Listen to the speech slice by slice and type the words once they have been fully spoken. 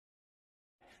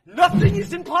Nothing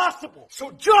is impossible. So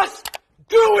just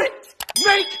do it.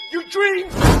 Make your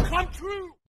dreams come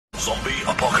true. Zombie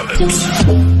apocalypse.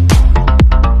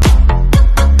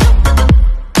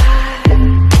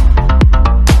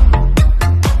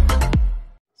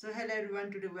 So hello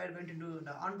everyone, today we are going to do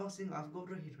the unboxing of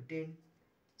Gopro Hero 10.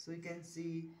 So you can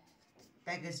see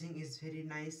packaging is very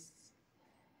nice,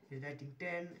 writing 10,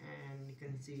 and you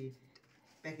can see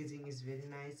packaging is very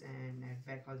nice, and at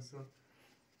back also.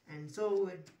 And so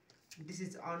this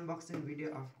is unboxing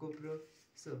video of Gopro.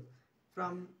 So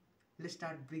let's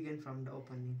begin from the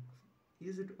opening.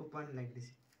 You should open like this.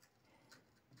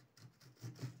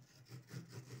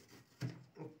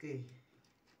 Okay,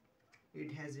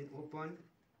 it has been opened.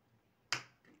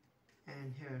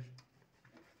 And here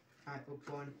I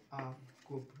open a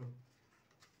GoPro.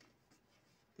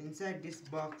 Inside this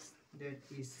box there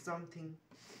is something.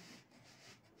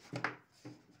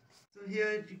 So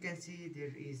here you can see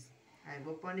there is, I've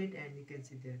opened it and you can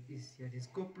see here is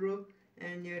GoPro,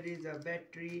 and here is a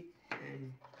battery,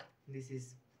 and this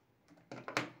is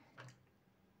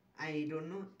I don't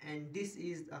know, and this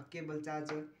is a cable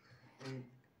charger, and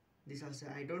this also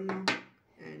I don't know,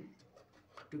 and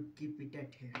to keep it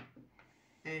at here.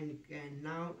 And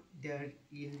now there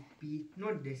will be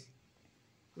not this,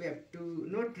 we have to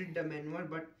not read the manual,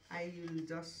 but I will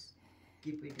just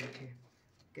keep it at here.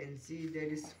 You can see there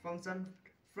is function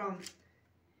from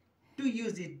to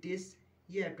use it. This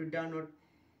you have to download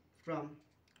from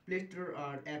Play Store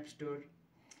or App Store.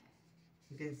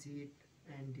 You can see it,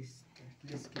 and this,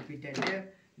 let's keep it at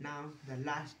here. Now the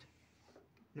last,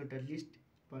 not the least,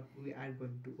 but we are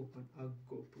going to open a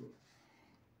GoPro.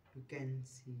 You can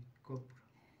see GoPro.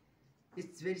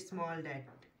 It's very small, that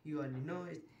you already know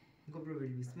it. GoPro will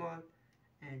be small,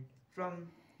 and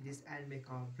from this I'll make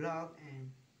a vlog,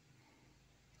 and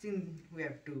I think we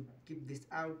have to keep this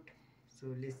out, so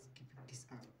let's keep this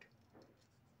out.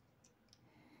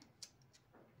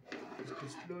 Just too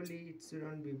slowly, it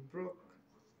shouldn't be broke.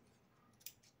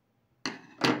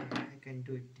 I can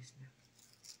do it this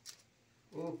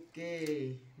now.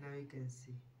 Okay, now you can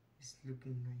see it's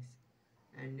looking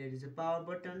nice, and there is a power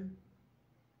button,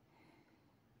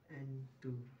 and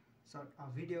to start a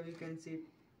video you can see it.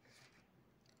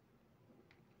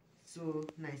 So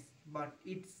nice, but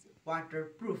it's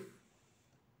waterproof,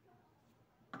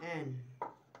 and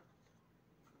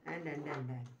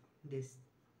this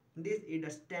is the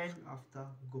stand of the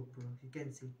GoPro. You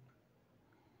can see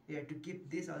you have to keep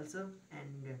this also,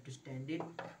 and you have to stand it,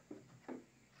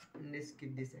 and let's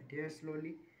keep this at here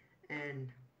slowly, and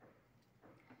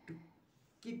to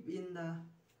keep in the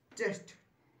chest.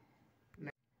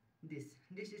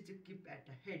 This is to keep at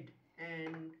the head,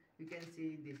 and you can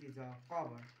see this is a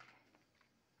cover,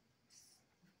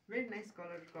 very nice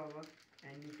colored cover,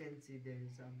 and you can see there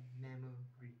is a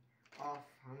memory of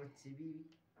how much GB.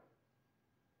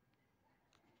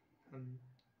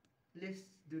 Let's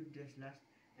do this last,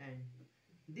 and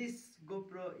this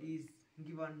GoPro is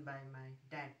given by my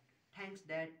dad. Thanks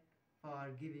dad for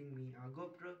giving me a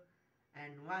GoPro,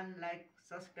 and one like,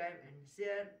 subscribe and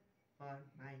share for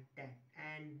my dad,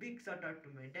 and big shout out to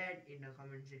my dad in the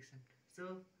comment section.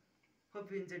 So hope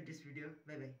you enjoyed this video.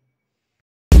 Bye bye.